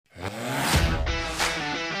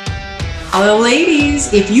Hello,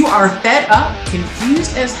 ladies. If you are fed up,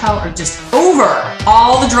 confused as hell, or just over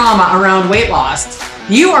all the drama around weight loss,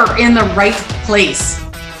 you are in the right place.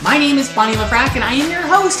 My name is Bonnie LaFrac, and I am your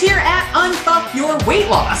host here at Unfuck Your Weight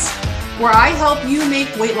Loss, where I help you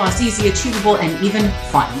make weight loss easy, achievable, and even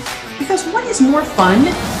fun. Because what is more fun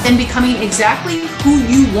than becoming exactly who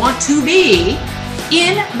you want to be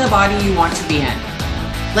in the body you want to be in?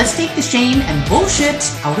 Let's take the shame and bullshit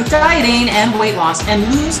out of dieting and weight loss and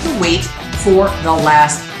lose the weight for the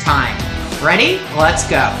last time. Ready? Let's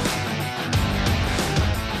go.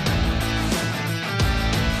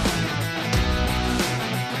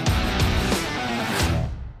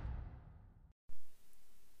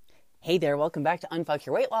 Hey there, welcome back to Unfuck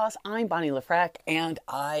Your Weight Loss. I'm Bonnie LaFrac and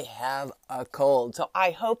I have a cold. So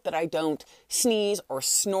I hope that I don't sneeze or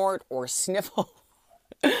snort or sniffle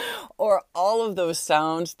or all of those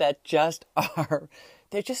sounds that just are,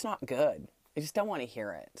 they're just not good. I just don't want to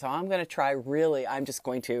hear it. So I'm going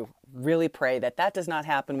to really pray that that does not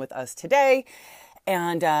happen with us today.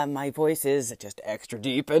 And my voice is just extra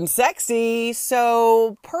deep and sexy.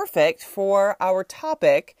 So perfect for our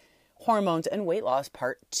topic, hormones and weight loss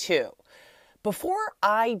part 2. Before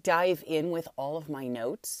I dive in with all of my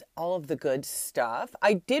notes, all of the good stuff,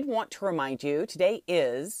 I did want to remind you today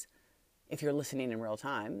is, if you're listening in real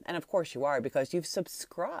time, and of course you are because you've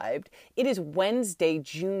subscribed, it is Wednesday,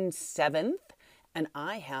 June 7th, and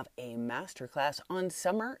I have a masterclass on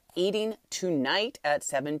summer eating tonight at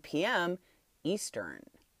 7 p.m. Eastern.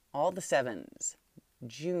 All the sevens.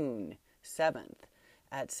 June 7th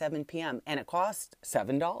at 7 p.m. And it costs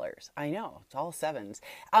 $7. I know, it's all sevens.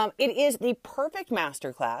 It is the perfect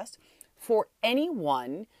masterclass for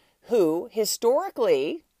anyone who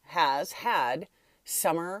historically has had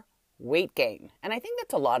summer weight gain. And I think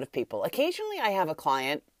that's a lot of people. Occasionally I have a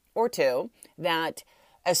client or two that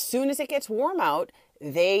as soon as it gets warm out,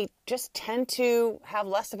 they just tend to have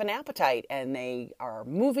less of an appetite and they are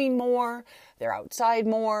moving more, they're outside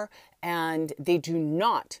more, and they do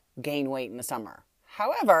not gain weight in the summer.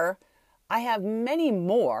 However, I have many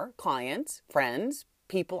more clients, friends,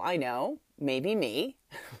 people I know, maybe me,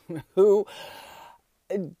 who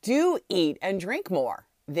do eat and drink more.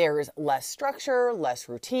 There's less structure, less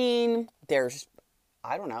routine. There's,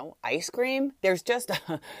 ice cream. There's just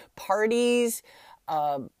parties,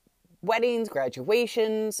 weddings,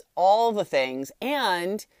 graduations, all the things.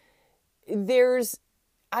 And there's,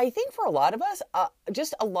 I think for a lot of us,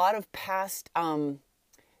 just a lot of past,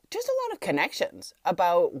 just a lot of connections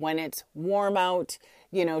about when it's warm out,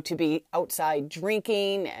 to be outside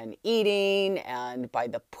drinking and eating and by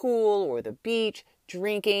the pool or the beach,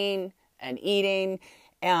 drinking and eating.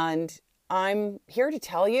 And I'm here to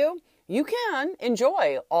tell you, you can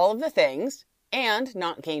enjoy all of the things and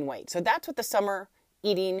not gain weight. So that's what the summer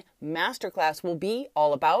eating masterclass will be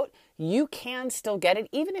all about. You can still get it,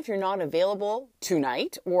 even if you're not available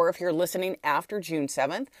tonight, or if you're listening after June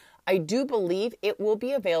 7th. I do believe it will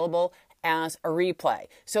be available as a replay.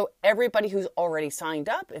 So everybody who's already signed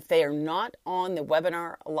up, if they are not on the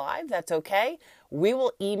webinar live, that's okay. We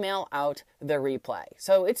will email out the replay.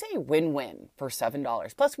 So it's a win-win for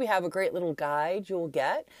 $7. Plus we have a great little guide you'll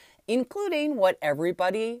get, including what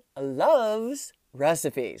everybody loves,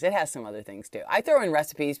 recipes. It has some other things too. I throw in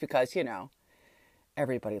recipes because,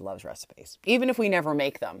 everybody loves recipes. Even if we never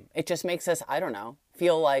make them, it just makes us,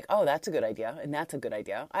 feel like, oh, that's a good idea. And that's a good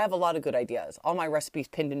idea. I have a lot of good ideas. All my recipes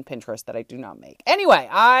pinned in Pinterest that I do not make. Anyway,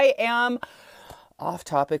 I am off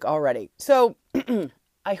topic already. So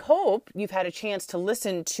I hope you've had a chance to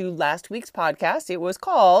listen to last week's podcast. It was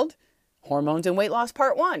called Hormones and Weight Loss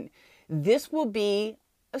Part 1. This will be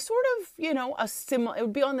a sort of, it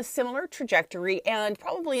would be on the similar trajectory, and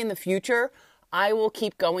probably in the future, I will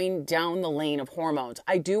keep going down the lane of hormones.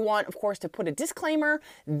 I do want, of course, to put a disclaimer.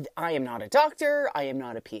 I am not a doctor. I am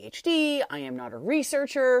not a PhD. I am not a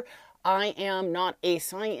researcher. I am not a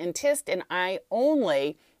scientist, and I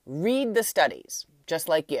only read the studies, just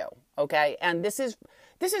like you, okay? And this is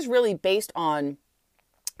really based on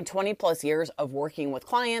 20 plus years of working with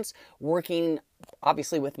clients, working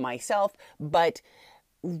obviously with myself, but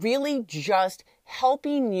really just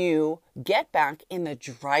helping you get back in the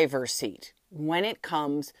driver's seat when it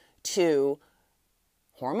comes to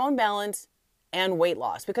hormone balance and weight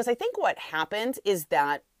loss. Because I think what happens is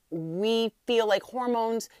that we feel like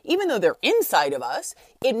hormones, even though they're inside of us,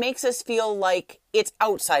 it makes us feel like it's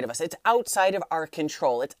outside of us. It's outside of our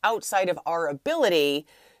control. It's outside of our ability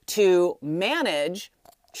to manage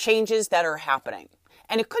changes that are happening.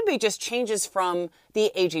 And it could be just changes from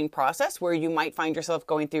the aging process where you might find yourself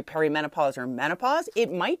going through perimenopause or menopause.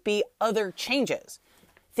 It might be other changes,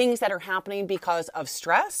 things that are happening because of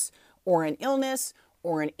stress or an illness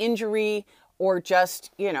or an injury, or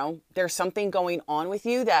just, there's something going on with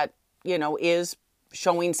you that, is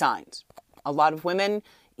showing signs. A lot of women,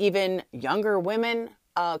 even younger women,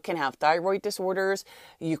 can have thyroid disorders.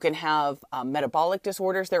 You can have metabolic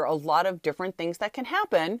disorders. There are a lot of different things that can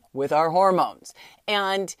happen with our hormones.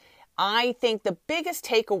 And I think the biggest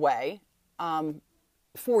takeaway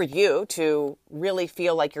for you to really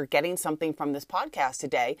feel like you're getting something from this podcast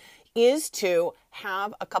today is to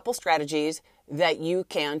have a couple strategies that you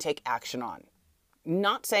can take action on.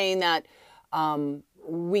 Not saying that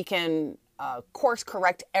we can course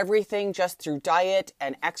correct everything just through diet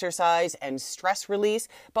and exercise and stress release,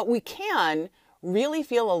 but we can really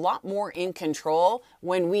feel a lot more in control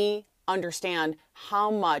when we understand how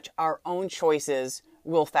much our own choices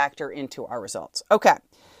will factor into our results. Okay,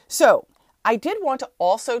 so I did want to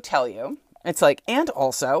also tell you,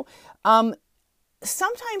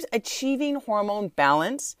 sometimes achieving hormone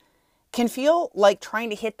balance can feel like trying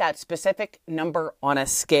to hit that specific number on a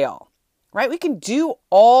scale. Right? We can do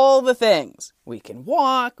all the things. We can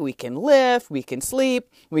walk, we can lift, we can sleep,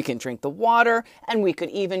 we can drink the water, and we could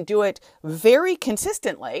even do it very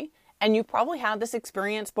consistently. And you probably had this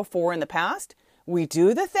experience before in the past. We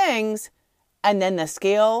do the things, and then the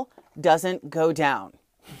scale doesn't go down.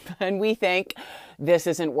 And we think this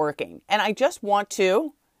isn't working. And I just want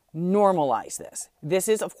to normalize this. This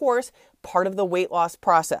is, of course, part of the weight loss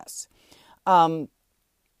process.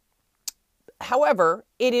 However,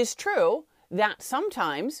 it is true that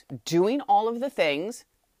sometimes doing all of the things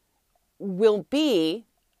will be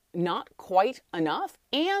not quite enough,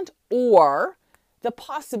 and or the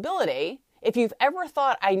possibility, if you've ever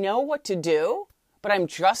thought, I know what to do, but I'm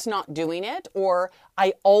just not doing it, or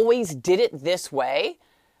I always did it this way,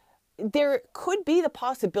 there could be the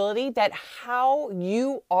possibility that how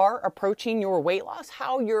you are approaching your weight loss,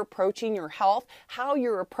 how you're approaching your health, how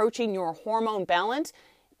you're approaching your hormone balance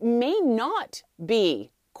may not be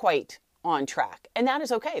quite on track. And that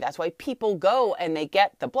is okay. That's why people go and they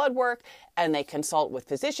get the blood work and they consult with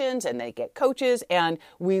physicians and they get coaches, and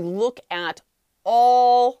we look at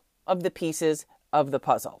all of the pieces of the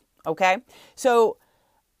puzzle. Okay. So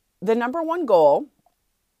the number one goal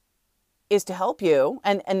is to help you.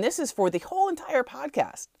 And this is for the whole entire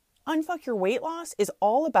podcast. Unfuck Your Weight Loss is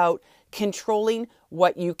all about controlling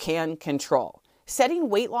what you can control. Setting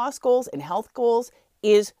weight loss goals and health goals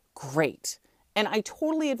is great. And I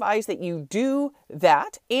totally advise that you do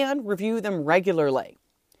that and review them regularly.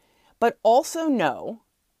 But also know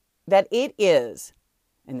that it is,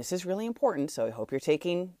 and this is really important, so I hope you're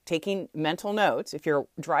taking mental notes if you're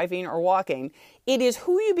driving or walking, it is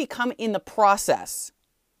who you become in the process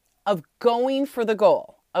of going for the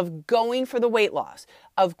goal, of going for the weight loss,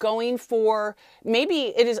 of going for,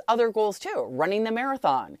 maybe it is other goals too, running the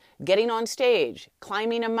marathon, getting on stage,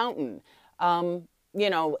 climbing a mountain.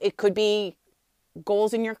 It could be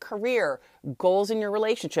goals in your career, goals in your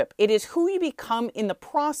relationship. It is who you become in the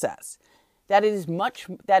process that is much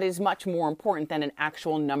more important than an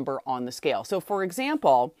actual number on the scale. So for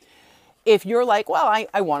example, if you're like, well,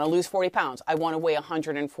 I want to lose 40 pounds. I want to weigh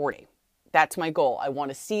 140. That's my goal. I want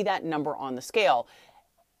to see that number on the scale.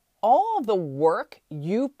 All of the work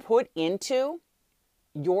you put into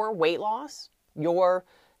your weight loss, your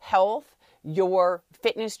health, your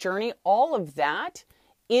fitness journey, all of that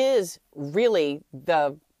is really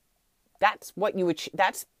that's what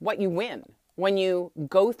you win. When you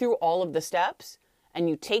go through all of the steps and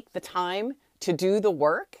you take the time to do the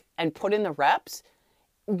work and put in the reps,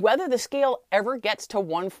 whether the scale ever gets to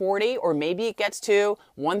 140 or maybe it gets to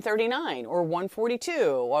 139 or 142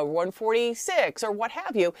 or 146 or what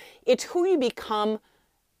have you, it's who you become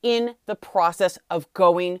in the process of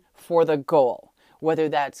going for the goal. Whether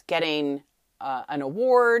that's getting an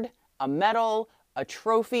award, a medal, a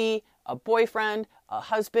trophy, a boyfriend, a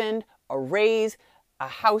husband, a raise, a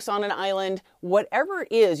house on an island, whatever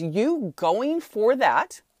it is, you going for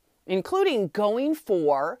that, including going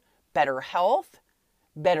for better health,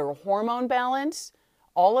 better hormone balance,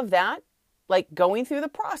 all of that, like going through the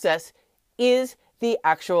process is the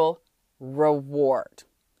actual reward.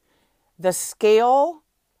 The scale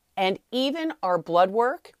and even our blood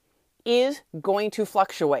work is going to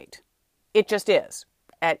fluctuate. It just is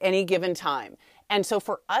at any given time. And so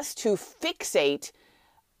for us to fixate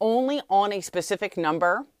only on a specific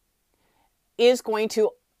number is going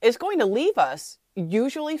to leave us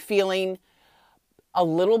usually feeling a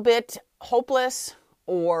little bit hopeless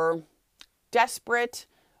or desperate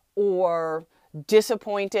or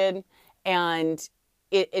disappointed, and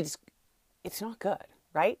it's not good,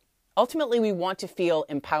 right? Ultimately, we want to feel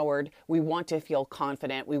empowered. We want to feel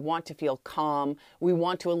confident. We want to feel calm. We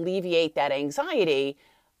want to alleviate that anxiety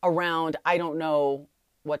around, I don't know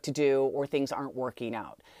what to do or things aren't working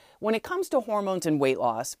out. When it comes to hormones and weight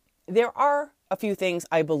loss, there are a few things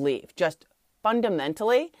I believe just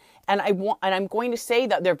fundamentally, and I'm going to say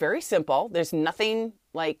that they're very simple. There's nothing.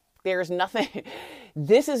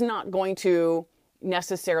 This is not going to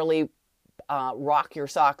necessarily rock your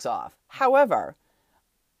socks off. However,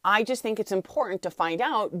 I just think it's important to find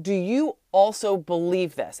out, do you also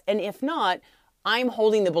believe this? And if not, I'm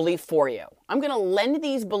holding the belief for you. I'm going to lend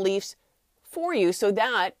these beliefs for you so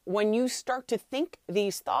that when you start to think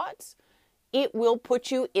these thoughts, it will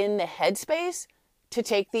put you in the headspace to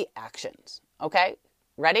take the actions. Okay?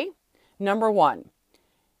 Ready? Number 1,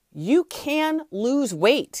 you can lose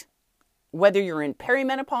weight, whether you're in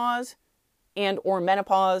perimenopause and or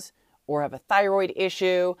menopause, or have a thyroid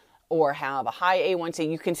issue, or have a high A1C,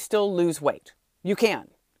 you can still lose weight. You can.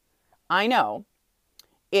 I know.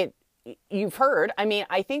 You've heard,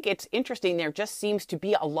 I think it's interesting. There just seems to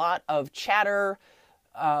be a lot of chatter,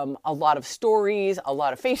 a lot of stories, a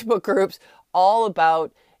lot of Facebook groups, all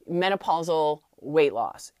about menopausal weight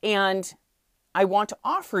loss. And I want to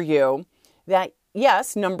offer you that,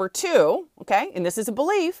 yes, number 2, okay, and this is a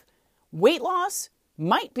belief, weight loss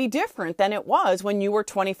might be different than it was when you were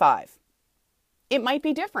 25. It might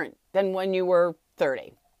be different than when you were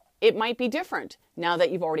 30. It might be different now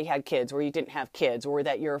that you've already had kids, or you didn't have kids, or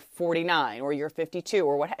that you're 49 or you're 52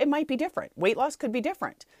 or what. It might be different. Weight loss could be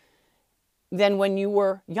different than when you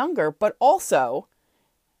were younger, but also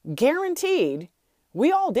guaranteed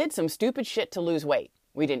we all did some stupid shit to lose weight.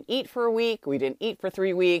 We didn't eat for a week. We didn't eat for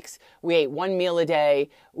 3 weeks. We ate 1 meal a day.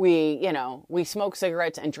 We smoked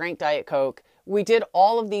cigarettes and drank Diet Coke. We did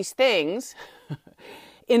all of these things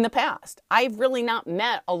in the past. I've really not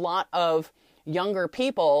met a lot of younger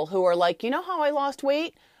people who are like, you know how I lost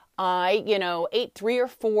weight? I, ate 3 or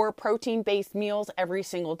 4 protein-based meals every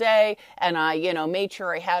single day. And I, made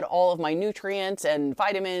sure I had all of my nutrients and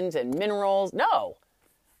vitamins and minerals. No,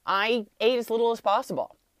 I ate as little as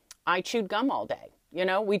possible. I chewed gum all day.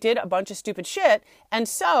 We did a bunch of stupid shit. And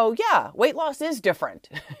so, yeah, weight loss is different.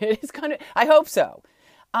 It is I hope so.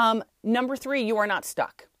 Number 3, you are not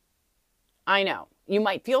stuck. I know you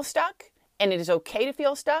might feel stuck, and it is okay to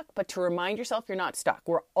feel stuck, but to remind yourself you're not stuck.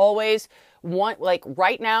 We're always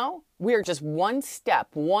right now, we're just one step,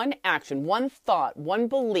 one action, one thought, one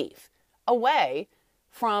belief away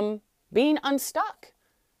from being unstuck.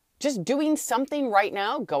 Just doing something right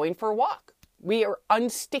now, going for a walk. We are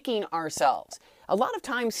unsticking ourselves. A lot of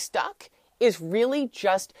times stuck is really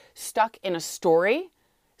just stuck in a story,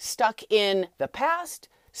 stuck in the past,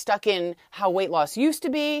 stuck in how weight loss used to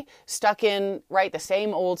be, stuck in, the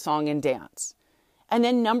same old song and dance. And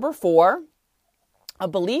then number 4, a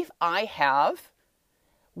belief I have,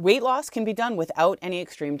 weight loss can be done without any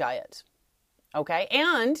extreme diets. Okay?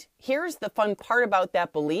 And here's the fun part about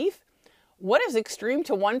that belief. What is extreme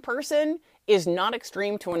to one person is not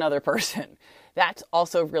extreme to another person. That's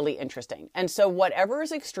also really interesting. And so whatever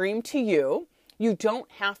is extreme to you, you don't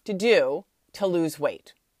have to do to lose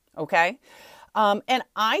weight. Okay? And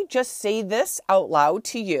I just say this out loud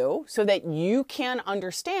to you so that you can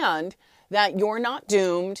understand that you're not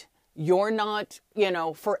doomed. You're not,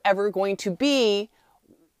 forever going to be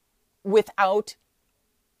without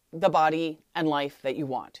the body and life that you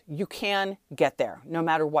want. You can get there no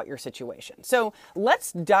matter what your situation. So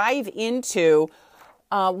let's dive into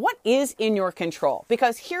what is in your control.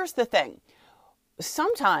 Because here's the thing.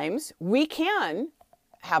 Sometimes we can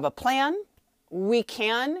have a plan. We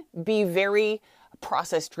can be very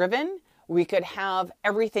process driven. We could have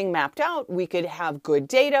everything mapped out. We could have good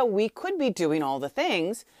data. We could be doing all the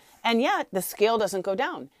things. And yet the scale doesn't go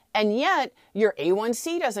down. And yet your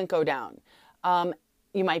A1C doesn't go down.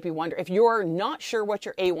 You might be wondering, if you're not sure what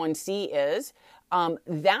your A1C is,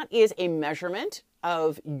 that is a measurement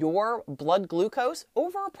of your blood glucose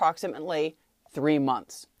over approximately 3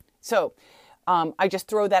 months. So I just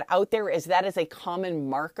throw that out there as that is a common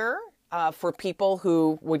marker for people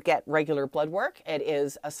who would get regular blood work. It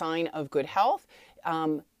is a sign of good health.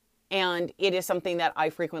 And it is something that I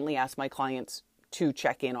frequently ask my clients to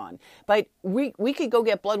check in on. But we could go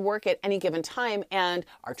get blood work at any given time and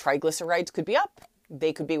our triglycerides could be up.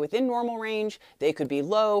 They could be within normal range. They could be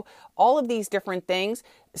low. All of these different things.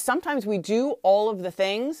 Sometimes we do all of the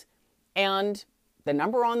things and the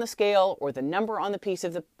number on the scale or the number on the piece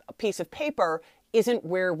of paper isn't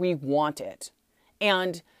where we want it.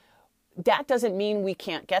 And that doesn't mean we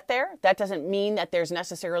can't get there. That doesn't mean that there's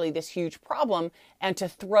necessarily this huge problem. And to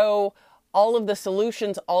throw all of the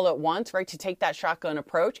solutions all at once, to take that shotgun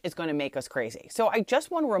approach is going to make us crazy. So I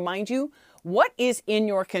just want to remind you what is in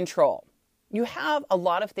your control. You have a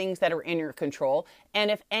lot of things that are in your control.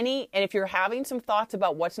 And if you're having some thoughts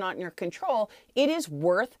about what's not in your control, it's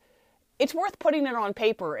worth putting it on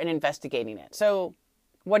paper and investigating it. So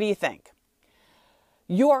what do you think?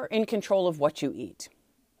 You are in control of what you eat.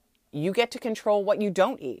 You get to control what you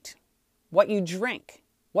don't eat, what you drink,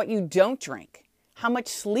 what you don't drink, how much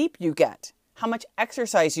sleep you get, how much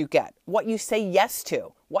exercise you get, what you say yes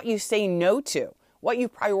to, what you say no to, what you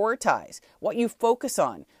prioritize, what you focus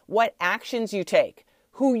on, what actions you take,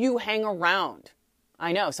 who you hang around.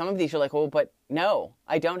 I know some of these you're like, oh, but no,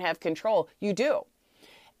 I don't have control. You do.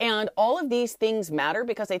 And all of these things matter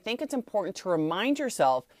because I think it's important to remind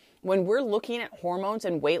yourself when we're looking at hormones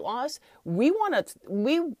and weight loss, we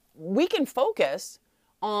can focus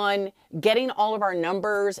on getting all of our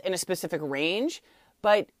numbers in a specific range.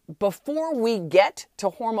 But before we get to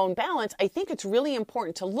hormone balance, I think it's really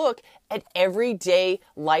important to look at everyday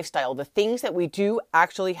lifestyle, the things that we do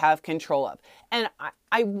actually have control of. And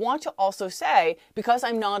I want to also say, because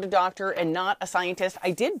I'm not a doctor and not a scientist,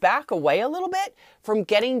 I did back away a little bit from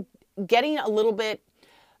getting a little bit,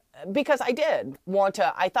 because I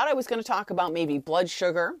thought I was going to talk about maybe blood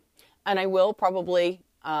sugar, and I will probably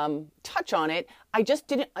touch on it. I just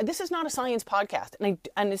didn't. This is not a science podcast,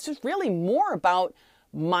 and it's just really more about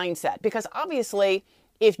mindset, because obviously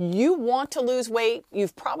if you want to lose weight,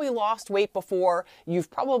 you've probably lost weight before,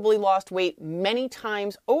 you've probably lost weight many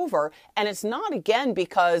times over, and it's not again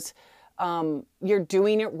because you're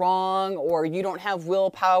doing it wrong or you don't have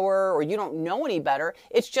willpower or you don't know any better.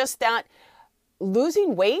 It's just that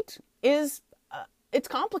losing weight it's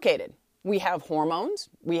complicated. We have hormones.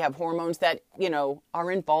 We have hormones that,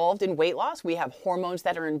 are involved in weight loss. We have hormones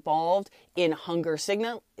that are involved in hunger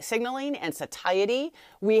signaling and satiety.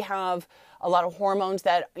 We have a lot of hormones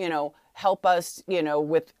that, help us,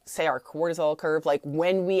 with, say, our cortisol curve, like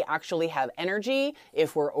when we actually have energy,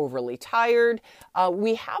 if we're overly tired.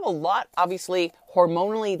 We have a lot, obviously,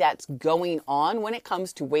 hormonally that's going on when it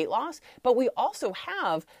comes to weight loss. But we also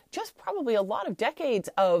have just probably a lot of decades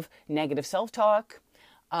of negative self-talk,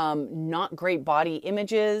 not great body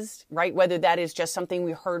images, right? Whether that is just something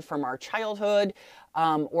we heard from our childhood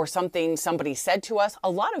or something somebody said to us. A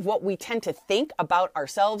lot of what we tend to think about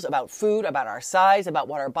ourselves, about food, about our size, about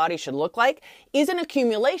what our body should look like is an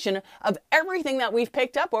accumulation of everything that we've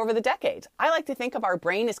picked up over the decades. I like to think of our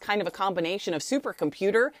brain as kind of a combination of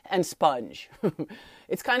supercomputer and sponge.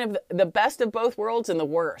 It's kind of the best of both worlds and the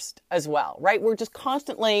worst as well, right? We're just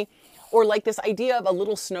constantly, or like this idea of a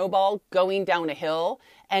little snowball going down a hill.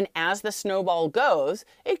 And as the snowball goes,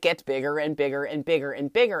 it gets bigger and bigger and bigger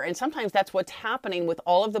and bigger. And sometimes that's what's happening with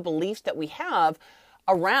all of the beliefs that we have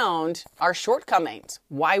around our shortcomings,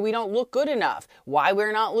 why we don't look good enough, why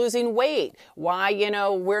we're not losing weight, why,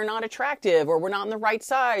 we're not attractive or we're not in the right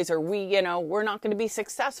size or we're not going to be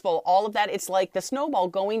successful. All of that. It's like the snowball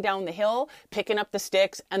going down the hill, picking up the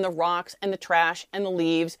sticks and the rocks and the trash and the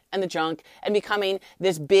leaves and the junk and becoming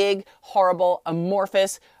this big, horrible,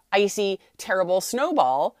 amorphous, icy, terrible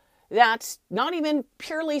snowball that's not even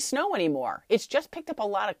purely snow anymore. It's just picked up a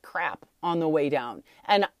lot of crap on the way down.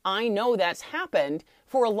 And I know that's happened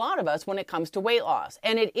for a lot of us when it comes to weight loss.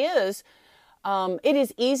 And it is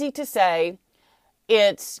easy to say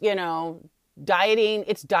it's, dieting,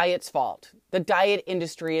 it's diet's fault. The diet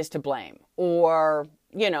industry is to blame. Or,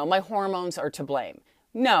 my hormones are to blame.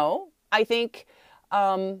 No, I think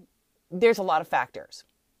there's a lot of factors.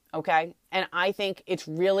 Okay. And I think it's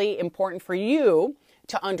really important for you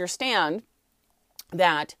to understand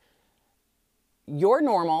that you're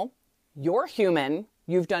normal, you're human,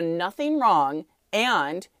 you've done nothing wrong,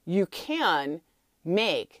 and you can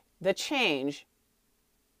make the change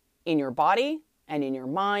in your body and in your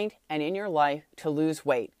mind and in your life to lose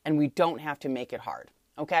weight. And we don't have to make it hard.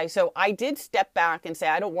 Okay. So I did step back and say,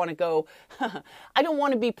 I don't want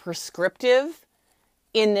to be prescriptive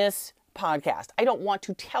in this podcast. I don't want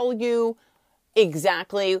to tell you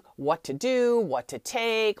exactly what to do, what to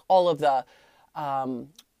take, all of the,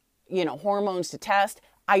 hormones to test.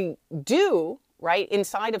 I do, right?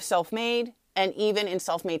 Inside of Self-Made and even in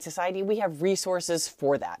Self-Made Society, we have resources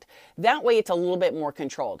for that. That way it's a little bit more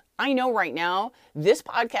controlled. I know right now this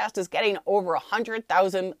podcast is getting over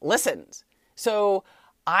 100,000 listens. So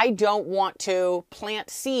I don't want to plant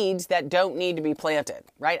seeds that don't need to be planted,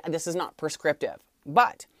 right? This is not prescriptive.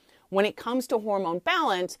 But when it comes to hormone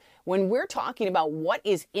balance, when we're talking about what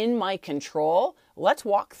is in my control, let's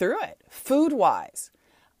walk through it. Food-wise,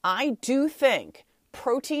 I do think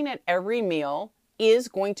protein at every meal is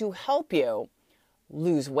going to help you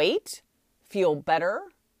lose weight, feel better,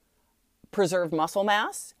 preserve muscle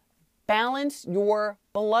mass, balance your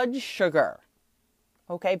blood sugar.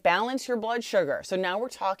 Okay, balance your blood sugar. So now we're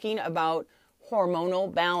talking about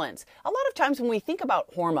hormonal balance. A lot of times when we think about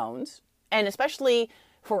hormones, and especially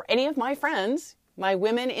for any of my friends, my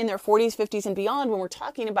women in their 40s, 50s, and beyond, when we're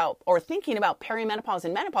talking about or thinking about perimenopause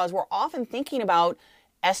and menopause, we're often thinking about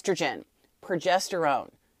estrogen, progesterone,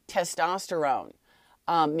 testosterone,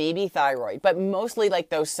 maybe thyroid, but mostly like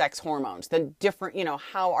those sex hormones, the different,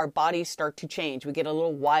 how our bodies start to change. We get a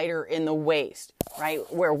little wider in the waist, right?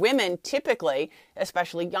 Where women typically,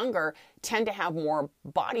 especially younger, tend to have more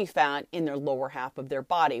body fat in their lower half of their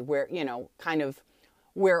body, where,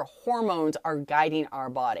 where hormones are guiding our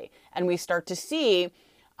body. And we start to see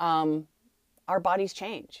our bodies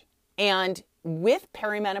change. And with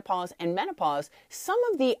perimenopause and menopause, some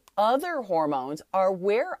of the other hormones are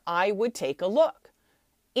where I would take a look.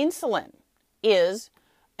 Insulin is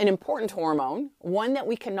an important hormone, one that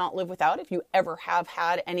we cannot live without. If you ever have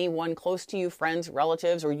had anyone close to you, friends,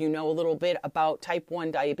 relatives, or a little bit about type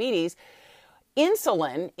 1 diabetes,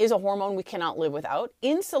 insulin is a hormone we cannot live without.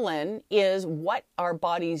 Insulin is what our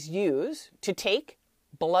bodies use to take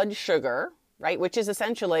blood sugar, right, which is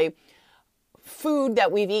essentially food that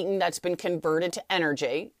we've eaten that's been converted to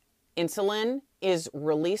energy. Insulin is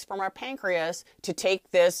released from our pancreas to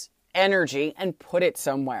take this energy and put it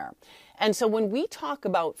somewhere. And so when we talk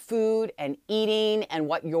about food and eating and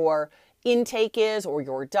what your intake is, or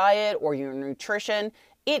your diet, or your nutrition,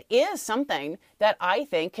 it is something that I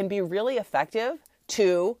think can be really effective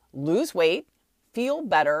to lose weight, feel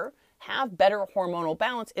better, have better hormonal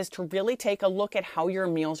balance, is to really take a look at how your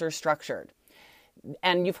meals are structured.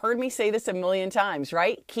 And you've heard me say this a million times,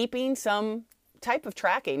 right? Keeping some type of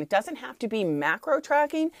tracking. It doesn't have to be macro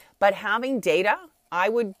tracking, but having data. I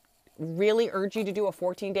would really urge you to do a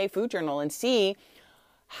 14-day food journal and see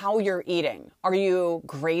how you're eating. Are you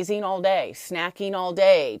grazing all day, snacking all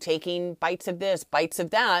day, taking bites of this, bites of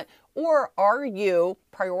that? Or are you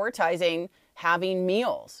prioritizing having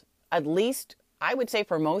meals? At least, I would say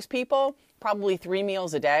for most people, probably 3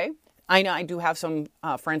 meals a day. I know I do have some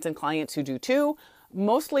friends and clients who do 2,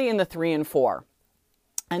 mostly in the 3 and 4.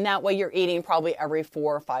 And that way you're eating probably every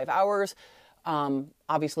 4 or 5 hours.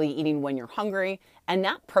 Obviously eating when you're hungry, and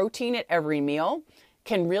that protein at every meal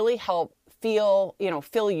can really help fill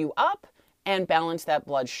you up and balance that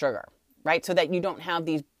blood sugar, right? So that you don't have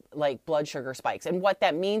these like blood sugar spikes. And what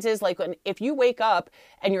that means is if you wake up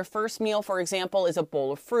and your first meal, for example, is a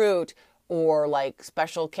bowl of fruit or like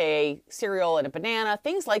Special K cereal and a banana,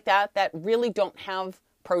 things like that, that really don't have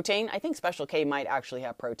protein. I think Special K might actually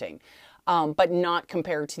have protein. But not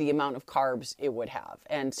compared to the amount of carbs it would have.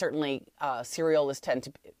 And certainly cereal is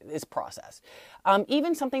processed.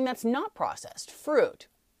 Even something that's not processed, fruit,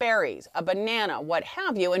 berries, a banana, what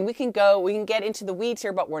have you. And we can get into the weeds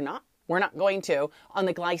here, but we're not going to on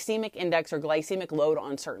the glycemic index or glycemic load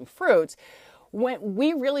on certain fruits. When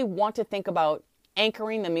we really want to think about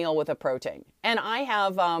anchoring the meal with a protein. And I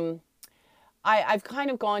have, I've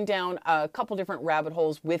kind of gone down a couple different rabbit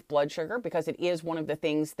holes with blood sugar because it is one of the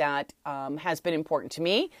things that has been important to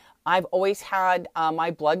me. I've always had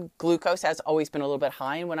my blood glucose has always been a little bit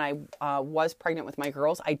high. And when I was pregnant with my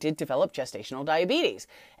girls, I did develop gestational diabetes.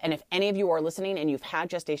 And if any of you are listening and you've had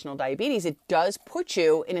gestational diabetes, it does put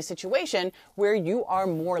you in a situation where you are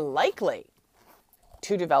more likely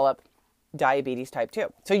to develop diabetes type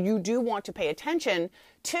 2. So you do want to pay attention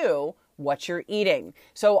to what you're eating.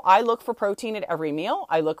 So I look for protein at every meal.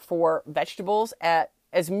 I look for vegetables at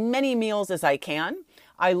as many meals as I can.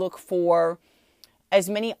 I look for as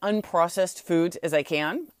many unprocessed foods as I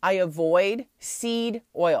can. I avoid seed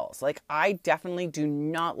oils. Like I definitely do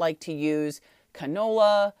not like to use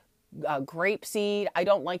canola, grapeseed. I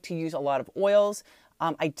don't like to use a lot of oils.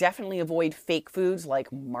 I definitely avoid fake foods like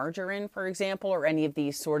margarine, for example, or any of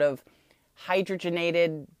these sort of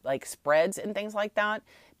hydrogenated like spreads and things like that.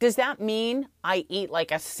 Does that mean I eat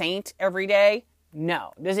like a saint every day?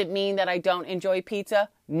 No. Does it mean that I don't enjoy pizza?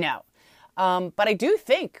 No. But I do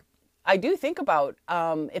think about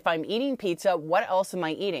if I'm eating pizza, what else am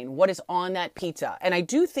I eating? What is on that pizza? And I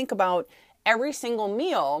do think about every single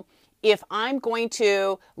meal. If I'm going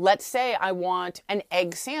to, let's say I want an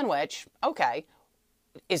egg sandwich, okay,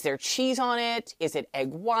 is there cheese on it? Is it egg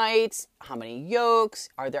whites? How many yolks?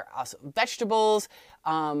 Are there also vegetables?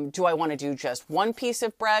 Do I want to do just one piece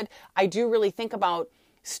of bread? I do really think about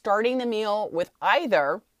starting the meal with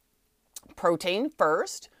either protein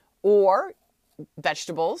first or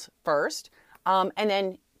vegetables first, and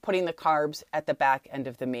then putting the carbs at the back end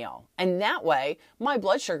of the meal. And that way, my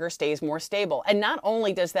blood sugar stays more stable. And not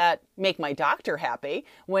only does that make my doctor happy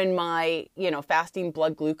when my, fasting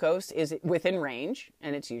blood glucose is within range,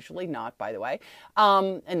 and it's usually not, by the way,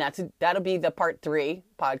 and that'll be the part 3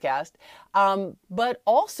 podcast. But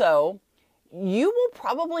also, you will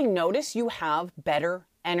probably notice you have better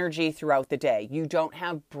energy throughout the day. You don't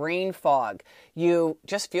have brain fog. You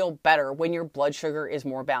just feel better when your blood sugar is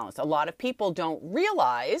more balanced. A lot of people don't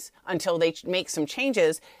realize until they make some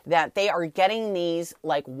changes that they are getting these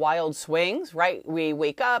like wild swings, right? We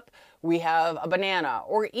wake up, we have a banana,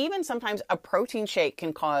 or even sometimes a protein shake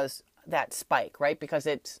can cause that spike, right? Because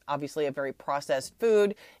it's obviously a very processed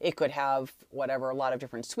food. It could have a lot of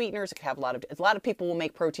different sweeteners. It could have a lot of people will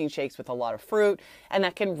make protein shakes with a lot of fruit, and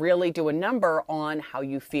that can really do a number on how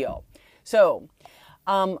you feel. So,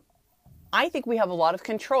 I think we have a lot of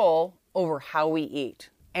control over how we eat,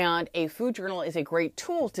 and a food journal is a great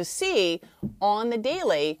tool to see on the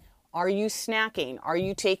daily. Are you snacking? Are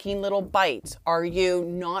you taking little bites? Are you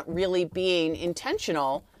not really being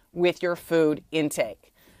intentional with your food intake?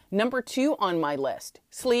 Number 2 on my list,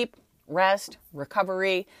 sleep, rest,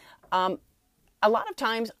 recovery. A lot of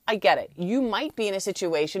times I get it. You might be in a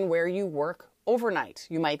situation where you work overnight.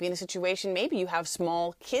 You might be in a situation, maybe you have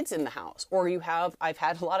small kids in the house, or I've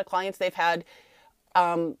had a lot of clients, they've had,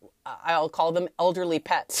 I'll call them elderly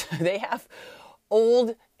pets. They have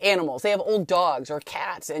old animals. They have old dogs or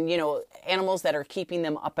cats and, animals that are keeping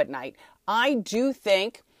them up at night. I do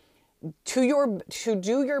think to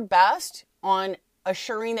do your best on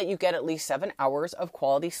assuring that you get at least 7 hours of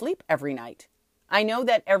quality sleep every night. I know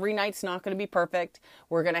that every night's not going to be perfect.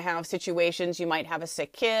 We're going to have situations. You might have a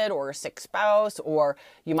sick kid or a sick spouse, or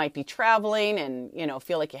you might be traveling and,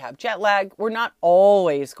 feel like you have jet lag. We're not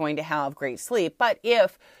always going to have great sleep. But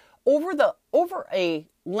if over a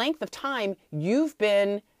length of time, you've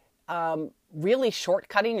been really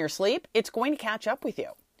shortcutting your sleep, it's going to catch up with you.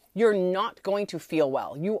 You're not going to feel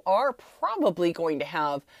well. You are probably going to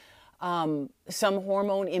have some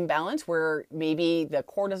hormone imbalance where maybe the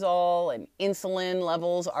cortisol and insulin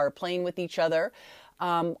levels are playing with each other.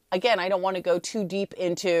 Again, I don't want to go too deep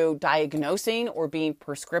into diagnosing or being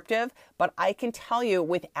prescriptive, but I can tell you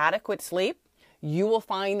with adequate sleep, you will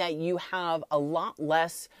find that you have a lot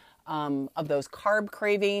less of those carb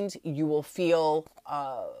cravings. You will feel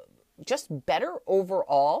just better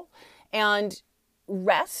overall. And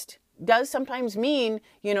rest does sometimes mean,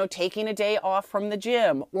 taking a day off from the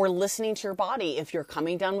gym, or listening to your body if you're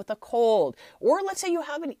coming down with a cold, or let's say you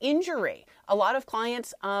have an injury. A lot of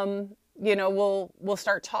clients, will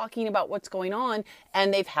start talking about what's going on,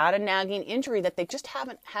 and they've had a nagging injury that they just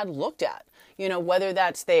haven't had looked at. Whether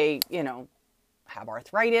that's they have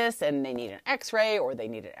arthritis and they need an x-ray, or they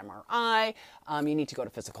need an MRI. You need to go to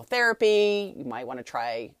physical therapy. You might want to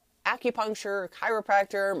try acupuncture,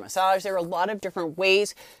 chiropractor, massage. There are a lot of different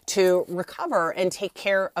ways to recover and take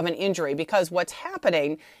care of an injury, because what's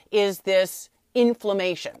happening is this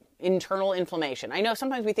inflammation, internal inflammation. I know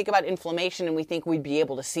sometimes we think about inflammation and we think we'd be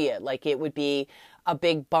able to see it, like it would be a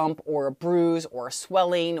big bump or a bruise or a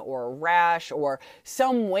swelling or a rash or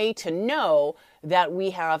some way to know that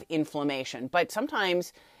we have inflammation. But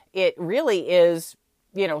sometimes it really is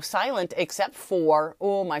silent, except for,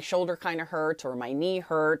 my shoulder kind of hurts or my knee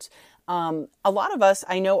hurts. A lot of us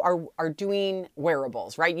I know are doing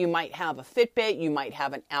wearables, right? You might have a Fitbit, you might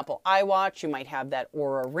have an Apple iWatch, you might have that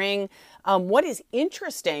Oura Ring. What is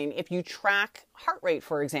interesting, if you track heart rate,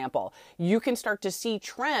 for example, you can start to see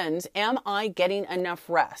trends. Am I getting enough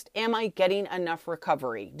rest? Am I getting enough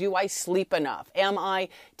recovery? Do I sleep enough? Am I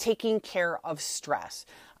taking care of stress?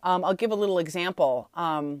 I'll give a little example.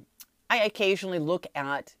 I occasionally look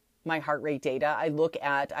at my heart rate data. I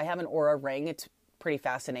have an Oura Ring. It's pretty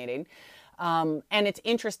fascinating. And it's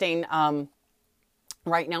interesting.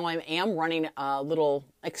 Right now I am running a little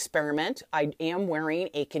experiment. I am wearing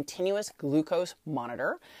a continuous glucose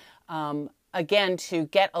monitor. Again, to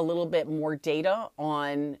get a little bit more data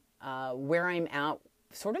on where I'm at,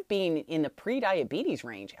 sort of being in the pre-diabetes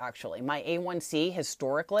range, actually. My A1C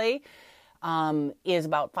historically is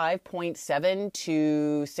about 5.7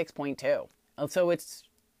 to 6.2. So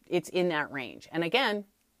it's in that range. And again,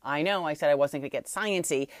 I know I said I wasn't going to get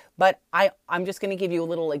sciencey, but I'm just going to give you a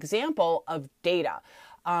little example of data.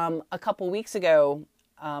 A couple weeks ago,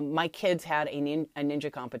 my kids had a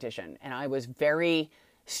ninja competition, and I was very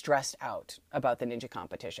stressed out about the ninja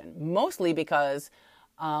competition, mostly because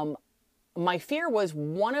my fear was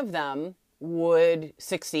one of them would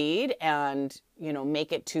succeed and,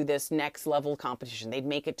 make it to this next level competition. They'd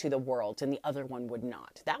make it to the worlds, and the other one would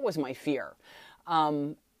not. That was my fear.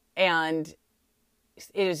 And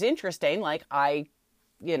it is interesting, like I,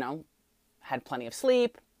 had plenty of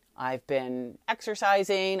sleep. I've been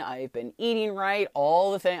exercising. I've been eating right,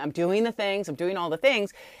 all the things. I'm doing all the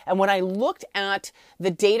things. And when I looked at the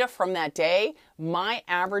data from that day, my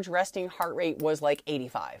average resting heart rate was like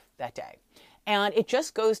 85 that day. And it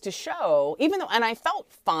just goes to show, even though, and I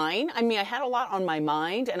felt fine. I mean, I had a lot on my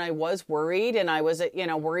mind and I was worried and I was,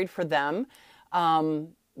 worried for them. I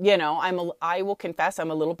will confess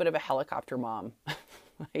I'm a little bit of a helicopter mom.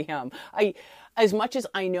 I am. As much as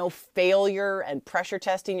I know failure and pressure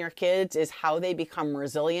testing your kids is how they become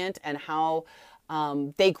resilient and how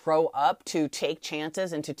they grow up to take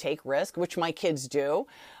chances and to take risk, which my kids do.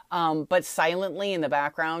 But silently in the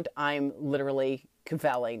background, I'm literally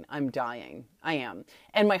cavelling. I'm dying. I am.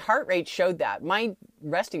 And my heart rate showed that. My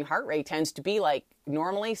resting heart rate tends to be like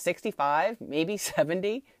normally 65, maybe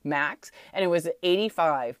 70 max. And it was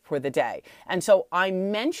 85 for the day. And so I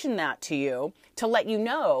mention that to you to let you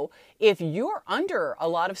know if you're under a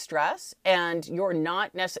lot of stress and you're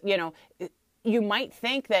not necessarily, you might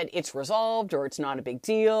think that it's resolved or it's not a big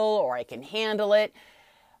deal or I can handle it.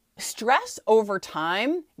 Stress over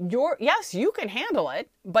time, yes, you can handle it,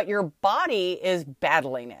 but your body is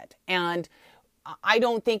battling it. And I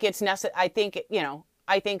don't think it's necessary. I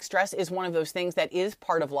think stress is one of those things that is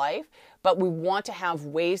part of life, but we want to have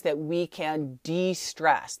ways that we can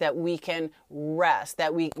de-stress, that we can rest,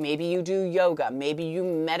 maybe you do yoga, maybe you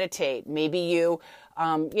meditate, maybe you,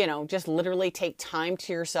 just literally take time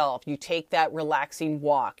to yourself. You take that relaxing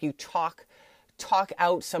walk, you talk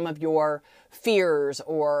out some of your fears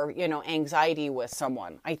or, anxiety with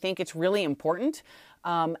someone. I think it's really important.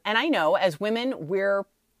 And I know as women, we're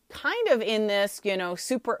kind of in this, we're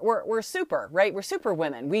super, right? We're super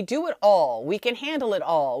women. We do it all. We can handle it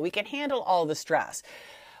all. We can handle all the stress.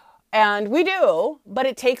 And we do, but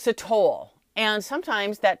it takes a toll. And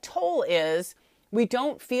sometimes that toll is we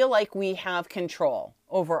don't feel like we have control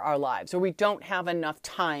over our lives, or we don't have enough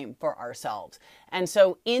time for ourselves. And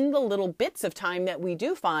so in the little bits of time that we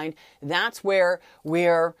do find, that's where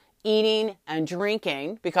we're eating and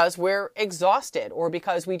drinking because we're exhausted or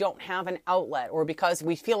because we don't have an outlet or because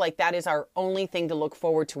we feel like that is our only thing to look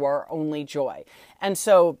forward to, our only joy. And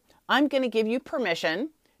so I'm going to give you permission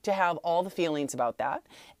to have all the feelings about that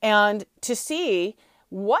and to see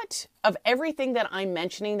what of everything that I'm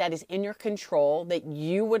mentioning that is in your control that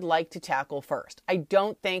you would like to tackle first. I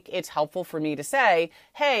don't think it's helpful for me to say,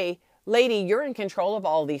 hey, lady, you're in control of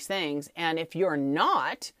all these things. And if you're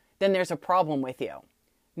not, then there's a problem with you.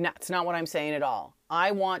 No, that's not what I'm saying at all.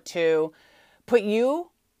 I want to put you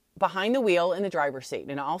behind the wheel in the driver's seat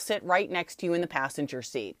and I'll sit right next to you in the passenger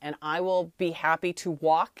seat and I will be happy to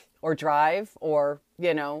walk or drive or,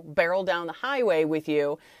 barrel down the highway with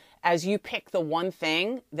you as you pick the one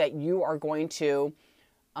thing that you are going to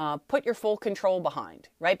put your full control behind,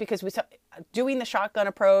 right? Because doing the shotgun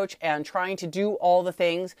approach and trying to do all the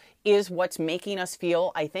things is what's making us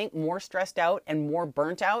feel, I think, more stressed out and more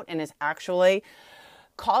burnt out and is actually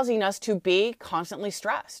causing us to be constantly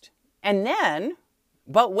stressed. And then,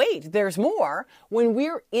 but wait, there's more. When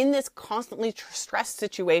we're in this constantly stressed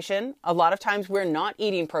situation, a lot of times we're not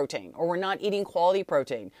eating protein or we're not eating quality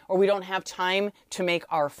protein or we don't have time to make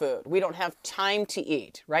our food. We don't have time to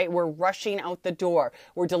eat, right? We're rushing out the door.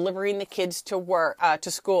 We're delivering the kids to work,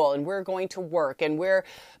 to school, and we're going to work and we're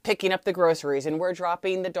picking up the groceries and we're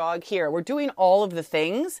dropping the dog here. We're doing all of the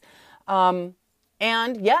things. And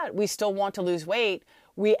yet we still want to lose weight.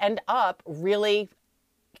 We end up really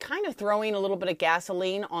kind of throwing a little bit of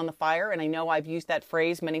gasoline on the fire. And I know I've used that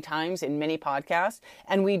phrase many times in many podcasts.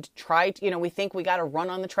 And we we think we got to run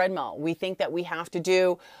on the treadmill. We think that we have to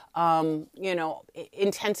do,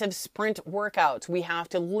 intensive sprint workouts. We have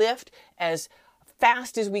to lift as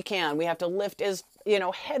fast as we can. We have to lift as,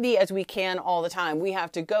 heavy as we can all the time. We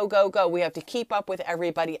have to go, go, go. We have to keep up with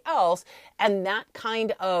everybody else. And that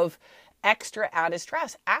kind of extra added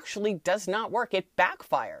stress actually does not work. It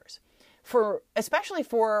backfires. Especially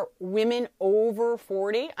for women over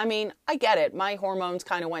 40. I mean, I get it. My hormones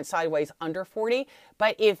kind of went sideways under 40.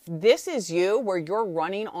 But if this is you, where you're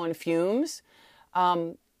running on fumes,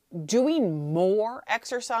 doing more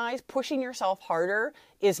exercise, pushing yourself harder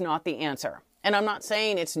is not the answer. And I'm not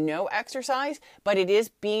saying it's no exercise, but it is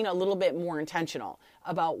being a little bit more intentional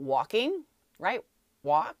about walking, right?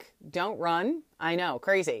 Walk, don't run. I know,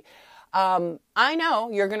 crazy. I know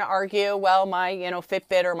you're going to argue, well, my,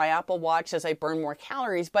 Fitbit or my Apple Watch says I burn more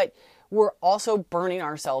calories, but we're also burning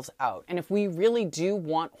ourselves out. And if we really do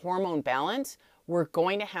want hormone balance, we're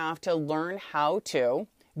going to have to learn how to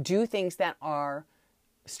do things that are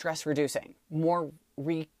stress reducing, more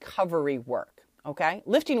recovery work. Okay.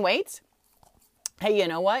 Lifting weights. Hey, you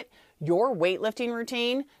know what? Your weightlifting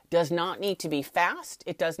routine does not need to be fast.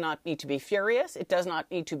 It does not need to be furious. It does not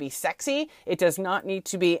need to be sexy. It does not need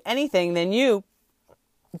to be anything than you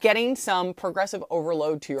getting some progressive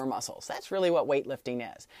overload to your muscles. That's really what weightlifting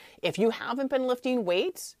is. If you haven't been lifting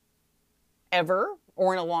weights ever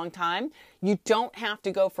or in a long time, you don't have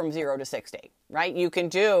to go from 0 to 60, right? You can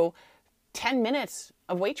do 10 minutes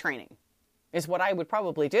of weight training is what I would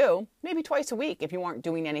probably do, maybe twice a week if you aren't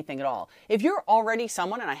doing anything at all. If you're already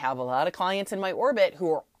someone, and I have a lot of clients in my orbit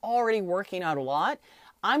who are already working out a lot,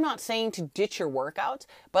 I'm not saying to ditch your workouts,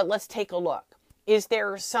 but let's take a look. Is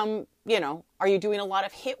there some, are you doing a lot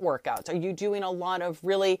of HIIT workouts? Are you doing a lot of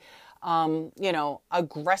really,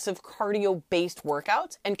 aggressive cardio-based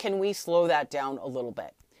workouts? And can we slow that down a little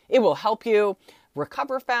bit? It will help you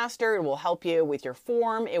recover faster. It will help you with your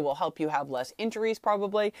form. It will help you have less injuries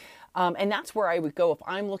probably. And that's where I would go if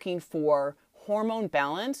I'm looking for hormone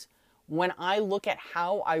balance. When I look at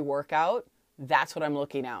how I work out, that's what I'm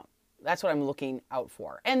looking out. That's what I'm looking out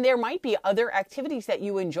for. And there might be other activities that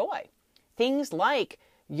you enjoy. Things like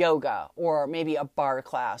yoga, or maybe a bar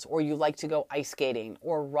class, or you like to go ice skating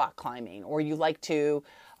or rock climbing, or you like to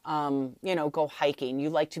go hiking, you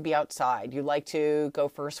like to be outside, you like to go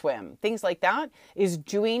for a swim. Things like that is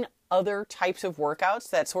doing other types of workouts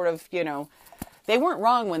that sort of, they weren't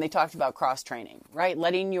wrong when they talked about cross training, right?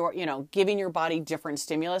 Letting your, giving your body different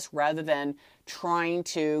stimulus rather than trying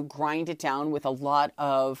to grind it down with a lot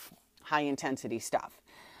of high intensity stuff.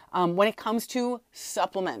 When it comes to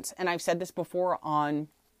supplements, and I've said this before on,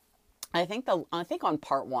 I think on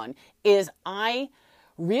part 1, is I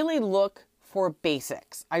really look for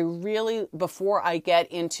basics. Before I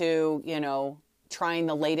get into, trying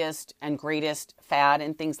the latest and greatest fad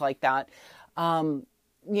and things like that. I'll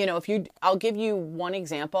give you one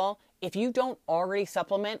example. If you don't already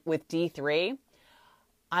supplement with D3,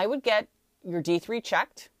 I would get your D3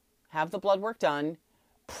 checked, have the blood work done.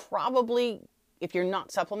 Probably, if you're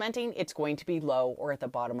not supplementing, it's going to be low or at the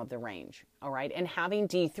bottom of the range. All right. And having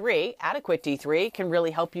D3, adequate D3, can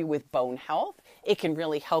really help you with bone health. It can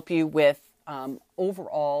really help you with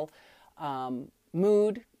overall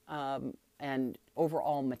mood and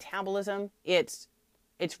overall metabolism. It's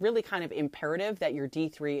really kind of imperative that your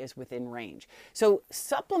D3 is within range. So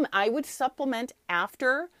I would supplement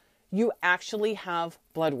after you actually have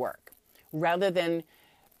blood work, rather than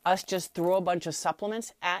us just throw a bunch of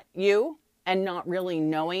supplements at you and not really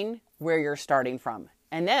knowing where you're starting from.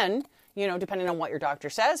 And then, depending on what your doctor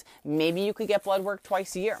says, maybe you could get blood work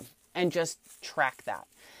twice a year and just track that.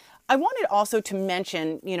 I wanted also to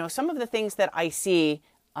mention, some of the things that I see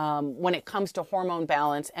when it comes to hormone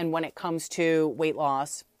balance and when it comes to weight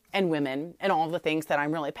loss and women and all the things that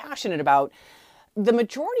I'm really passionate about. The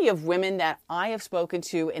majority of women that I have spoken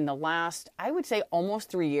to in the last, I would say almost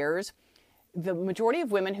 3 years, the majority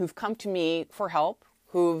of women who've come to me for help,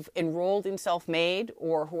 who've enrolled in Self-Made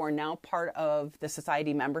or who are now part of the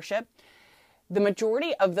society membership, the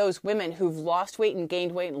majority of those women who've lost weight and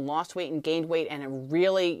gained weight and lost weight and gained weight and are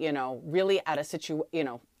really, really at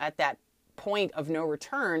at that point of no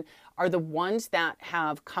return are the ones that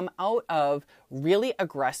have come out of really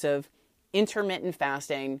aggressive intermittent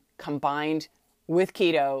fasting combined with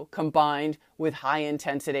keto, combined with high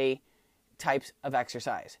intensity types of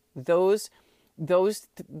exercise. Those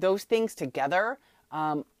things together,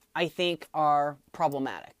 I think are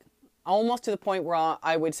problematic. Almost to the point where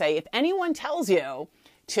I would say, if anyone tells you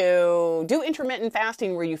to do intermittent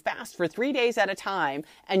fasting where you fast for 3 days at a time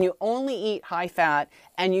and you only eat high fat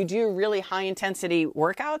and you do really high intensity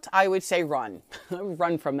workouts, I would say run.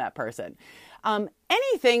 Run from that person.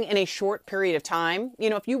 Anything in a short period of time,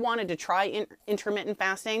 if you wanted to try intermittent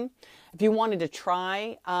fasting, if you wanted to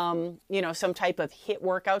try, some type of HIIT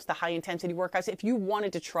workouts, the high intensity workouts, if you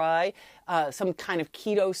wanted to try some kind of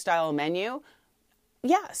keto style menu,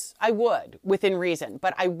 yes, I would within reason,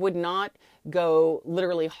 but I would not go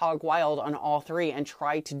literally hog wild on all three and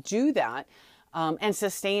try to do that and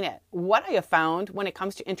sustain it. What I have found when it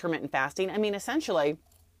comes to intermittent fasting, essentially,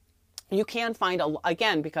 you can find,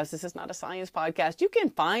 again, because this is not a science podcast, you can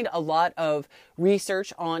find a lot of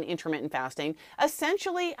research on intermittent fasting.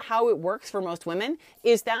 Essentially, how it works for most women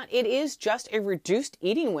is that it is just a reduced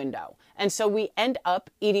eating window. And so we end up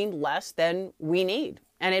eating less than we need.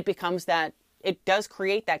 And it becomes that, it does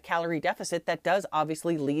create that calorie deficit that does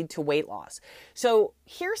obviously lead to weight loss. So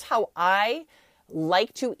here's how I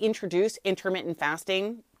like to introduce intermittent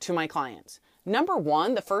fasting to my clients. Number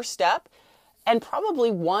one, the first step, and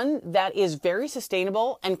probably one that is very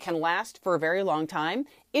sustainable and can last for a very long time,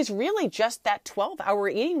 is really just that 12-hour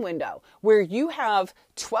eating window where you have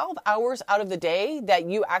 12 hours out of the day that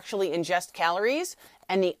you actually ingest calories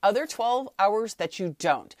and the other 12 hours that you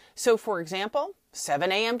don't. So for example,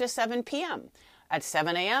 7 a.m. to 7 p.m. At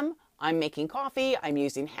 7 a.m., I'm making coffee. I'm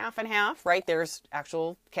using half and half, right? There's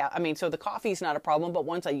actual, so the coffee is not a problem, but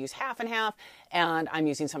once I use half and half and I'm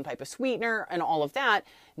using some type of sweetener and all of that,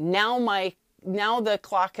 now my now the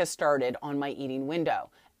clock has started on my eating window.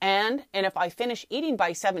 And if I finish eating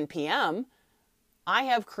by 7 p.m., I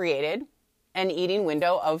have created an eating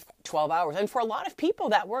window of 12 hours. And for a lot of people,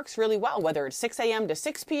 that works really well, whether it's 6 a.m. to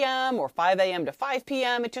 6 p.m. or 5 a.m. to 5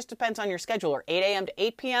 p.m. It just depends on your schedule, or 8 a.m. to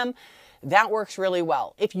 8 p.m. That works really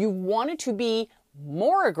well. If you wanted to be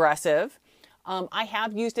more aggressive, I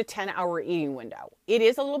have used a 10-hour eating window. It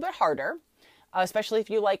is a little bit harder, especially if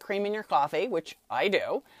you like cream in your coffee, which I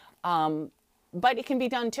do. But it can be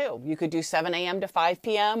done too. You could do 7 a.m. to 5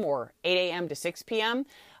 p.m. or 8 a.m. to 6 p.m.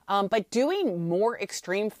 But doing more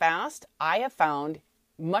extreme fast, I have found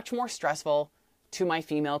much more stressful to my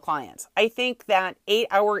female clients. I think that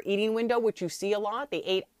 8-hour eating window, which you see a lot,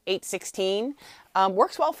 the 8-16,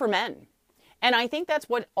 works well for men. And I think that's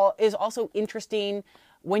what is also interesting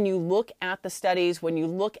when you look at the studies, when you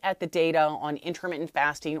look at the data on intermittent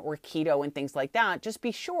fasting or keto and things like that. Just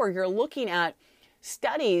be sure you're looking at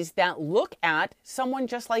studies that look at someone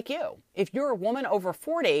just like you. If you're a woman over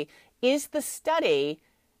 40, is the study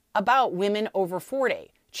about women over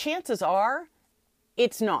 40? Chances are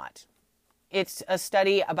it's not. It's a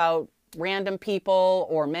study about random people,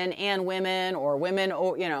 or men and women, or women,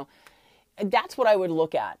 or, you know, that's what I would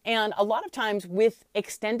look at. And a lot of times with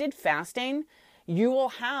extended fasting, you will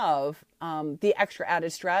have the extra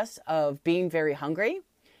added stress of being very hungry,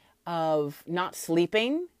 of not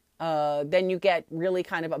sleeping. Then you get really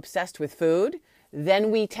kind of obsessed with food.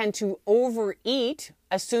 Then we tend to overeat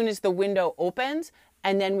as soon as the window opens.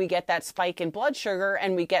 And then we get that spike in blood sugar,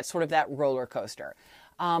 and we get sort of that roller coaster.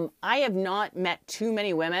 I have not met too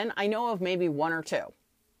many women. I know of maybe one or two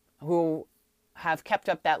who have kept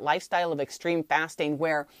up that lifestyle of extreme fasting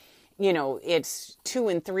where, you know, it's 2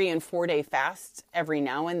 and 3 and 4 day fasts every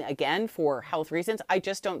now and again for health reasons. I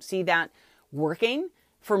just don't see that working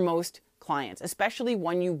for most clients, especially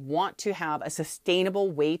when you want to have a sustainable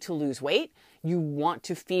way to lose weight. You want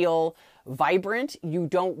to feel vibrant. You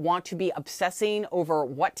don't want to be obsessing over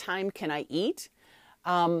what time can I eat.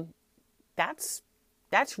 That's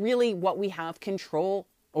really what we have control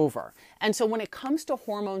over. And so when it comes to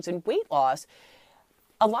hormones and weight loss,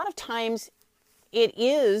 a lot of times it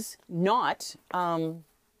is not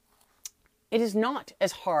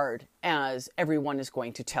as hard as everyone is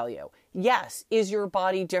going to tell you. Yes, is your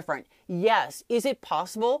body different? Yes. Is it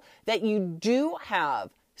possible that you do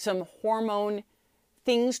have some hormone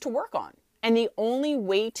things to work on? And the only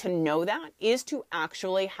way to know that is to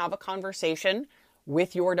actually have a conversation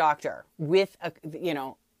with your doctor, with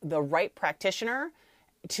the right practitioner,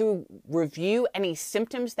 to review any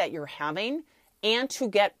symptoms that you're having and to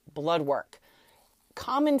get blood work.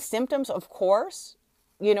 Common symptoms, of course,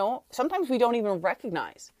 sometimes we don't even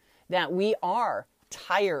recognize that we are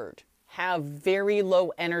tired, have very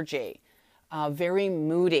low energy, very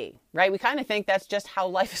moody, right? We kind of think that's just how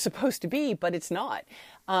life is supposed to be, but it's not.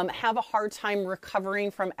 Have a hard time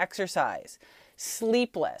recovering from exercise,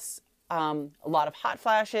 sleepless, a lot of hot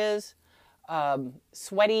flashes,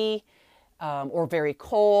 sweaty or very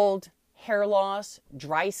cold, hair loss,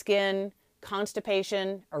 dry skin,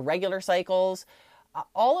 constipation, irregular cycles.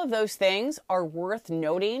 All of those things are worth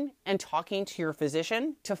noting and talking to your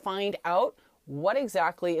physician to find out what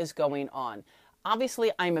exactly is going on.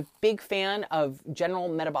 Obviously, I'm a big fan of general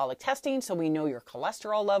metabolic testing, so we know your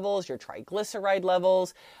cholesterol levels, your triglyceride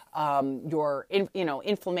levels, your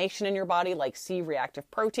inflammation in your body, like C-reactive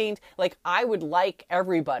proteins. Like, I would like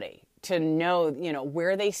everybody to know,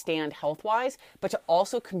 where they stand health-wise, but to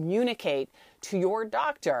also communicate to your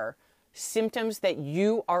doctor symptoms that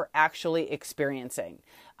you are actually experiencing.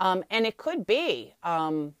 And it could be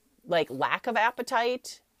like lack of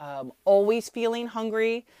appetite, always feeling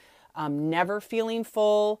hungry, never feeling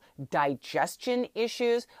full, digestion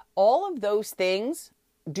issues. All of those things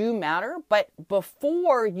do matter, but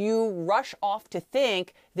before you rush off to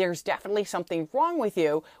think there's definitely something wrong with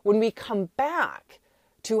you, when we come back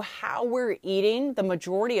to how we're eating the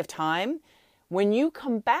majority of time, when you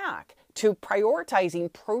come back to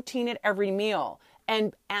prioritizing protein at every meal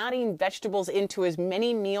and adding vegetables into as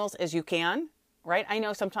many meals as you can, right? I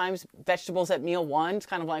know sometimes vegetables at meal one, it's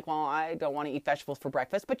kind of like, well, I don't want to eat vegetables for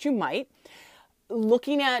breakfast, but you might.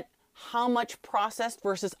 Looking at how much processed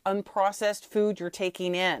versus unprocessed food you're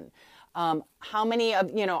taking in. How many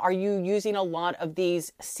of, are you using a lot of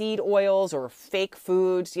these seed oils or fake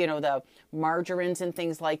foods, the margarines and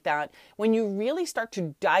things like that? When you really start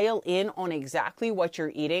to dial in on exactly what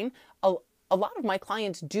you're eating, a lot of my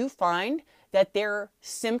clients do find that their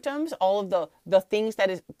symptoms, all of the things that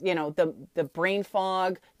is, the brain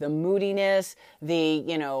fog, the moodiness,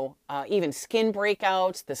 the, even skin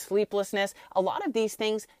breakouts, the sleeplessness, a lot of these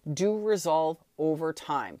things do resolve over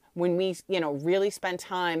time. When we, really spend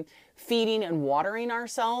time feeding and watering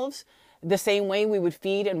ourselves the same way we would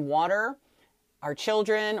feed and water our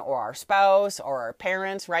children or our spouse or our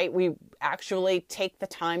parents, right? We actually take the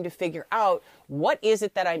time to figure out what is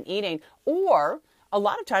it that I'm eating. Or a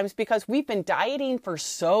lot of times, because we've been dieting for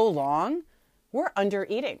so long, we're under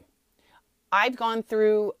eating. I've gone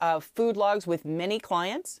through food logs with many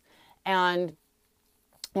clients, and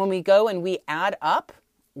when we go and we add up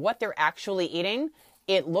what they're actually eating,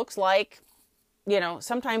 it looks like,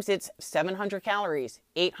 sometimes it's 700 calories,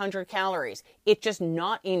 800 calories. It's just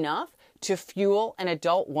not enough to fuel an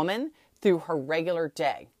adult woman through her regular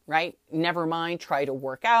day, right? Never mind, try to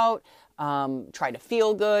work out, try to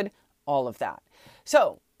feel good, all of that.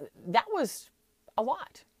 So that was a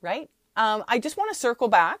lot, right? I just want to circle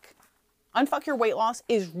back. Unfuck Your Weight Loss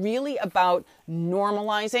is really about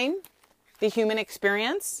normalizing the human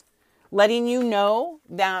experience, letting you know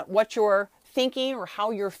that what you're thinking or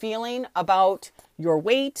how you're feeling about your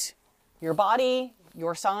weight, your body,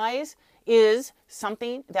 your size is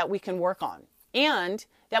something that we can work on, and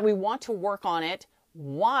that we want to work on it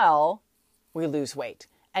while we lose weight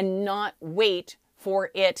and not wait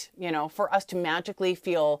for it, for us to magically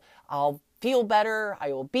feel, I'll feel better,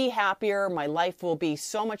 I will be happier, my life will be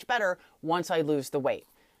so much better once I lose the weight.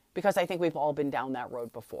 Because I think we've all been down that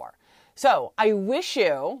road before. So I wish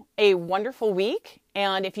you a wonderful week.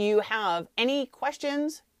 And if you have any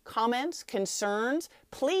questions, comments, concerns,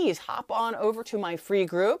 please hop on over to my free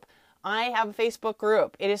group. I have a Facebook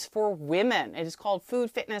group. It is for women. It is called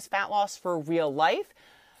Food, Fitness, Fat Loss for Real Life.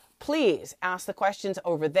 Please ask the questions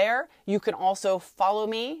over there. You can also follow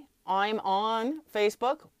me. I'm on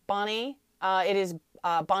Facebook, Bonnie. It is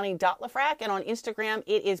Bonnie.Lafrac. And on Instagram,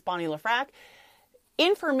 it is Bonnie Lafrac.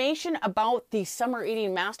 Information about the Summer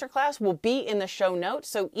Eating Masterclass will be in the show notes.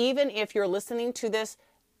 So even if you're listening to this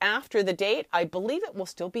after the date, I believe it will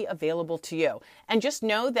still be available to you. And just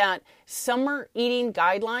know that summer eating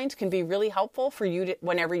guidelines can be really helpful for you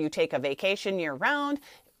whenever you take a vacation year round,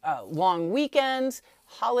 long weekends,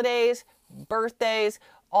 holidays, birthdays.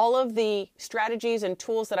 All of the strategies and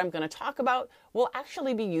tools that I'm going to talk about will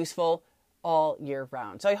actually be useful all year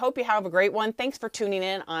round. So I hope you have a great one. Thanks for tuning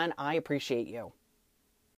in, and I appreciate you.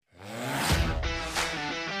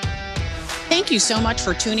 Thank you so much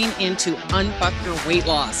for tuning in to Unfuck Your Weight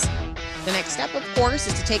Loss. The next step, of course,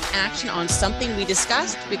 is to take action on something we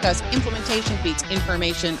discussed, because implementation beats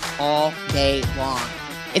information all day long.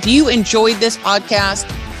 If you enjoyed this podcast,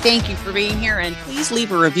 thank you for being here, and please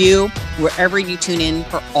leave a review wherever you tune in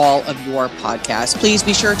for all of your podcasts. Please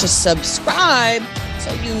be sure to subscribe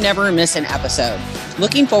so you never miss an episode.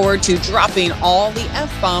 Looking forward to dropping all the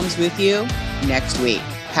F-bombs with you next week.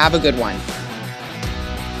 Have a good one.